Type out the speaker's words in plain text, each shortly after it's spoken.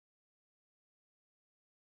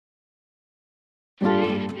I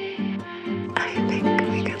think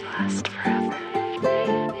we could last forever.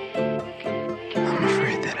 I'm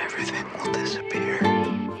afraid that everything will disappear.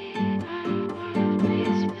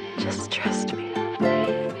 Just trust me.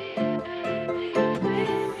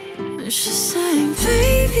 She's saying,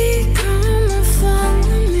 baby, come and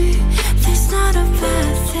follow me. There's not a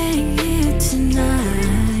bad thing here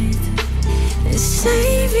tonight.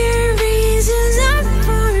 Save your reasons up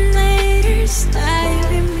for later. Stay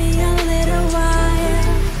with me a little while.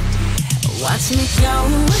 Watch me go.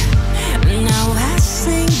 Now I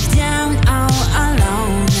sink down all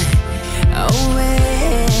alone.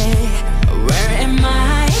 Away. Where am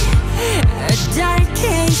I? A dark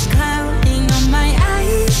haze clouding on my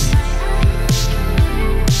eyes.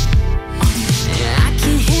 I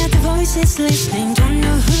can hear the voices listening, don't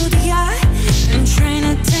know who they are. I'm trying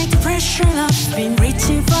to take the pressure off, been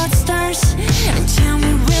reaching for the stars. And tell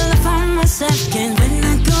me, will I find myself again when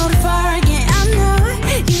I go too far again? I know,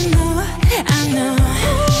 you know, I know.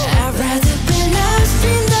 I'd rather be lost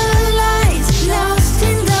in the lights, lost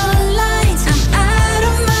in the lights. I'm out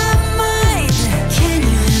of my mind. Can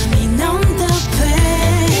you help me numb the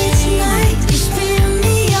pain? Each night you spin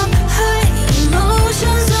me up high,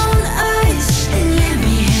 emotions on ice. Let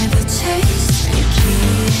me have a taste and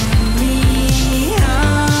give me a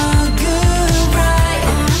good ride.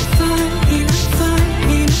 I'm fine,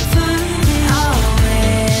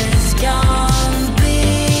 always gonna be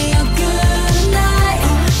a good night.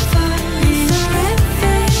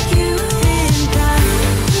 Forever you and I.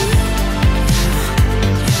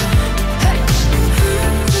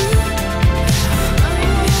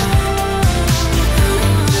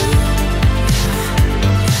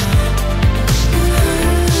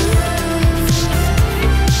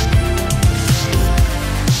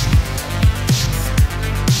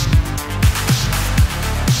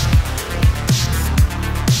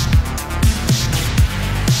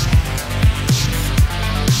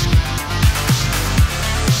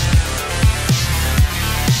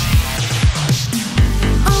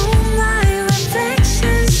 All my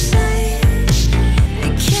reflections say I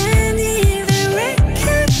can't even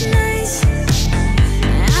recognize.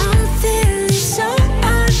 I'm feeling so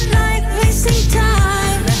unlike wasting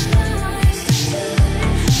time.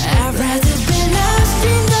 I'd rather be lost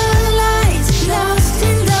in the lights, lost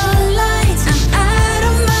in the lights. I'm out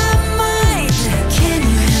of my mind. Can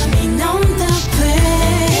you help me numb the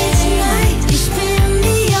pain? Each night you spin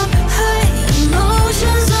me up high,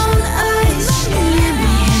 emotions on ice. Let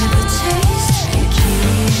me have a taste and give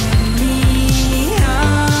me a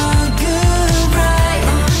good ride.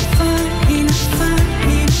 I'm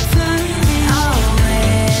fine,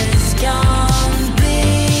 always gonna be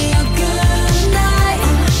a good night.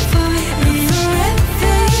 Forever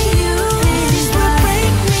you this will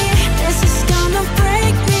break me. This is gonna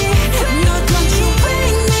break me. No, don't you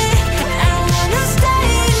break me. I wanna stay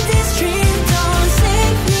in this dream. Don't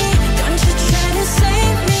save me. Don't you try to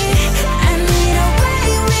save me. I need a way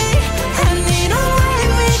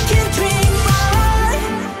we can dream on.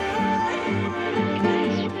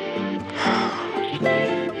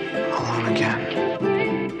 Alone again.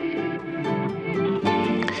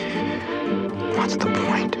 What's the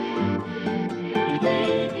point?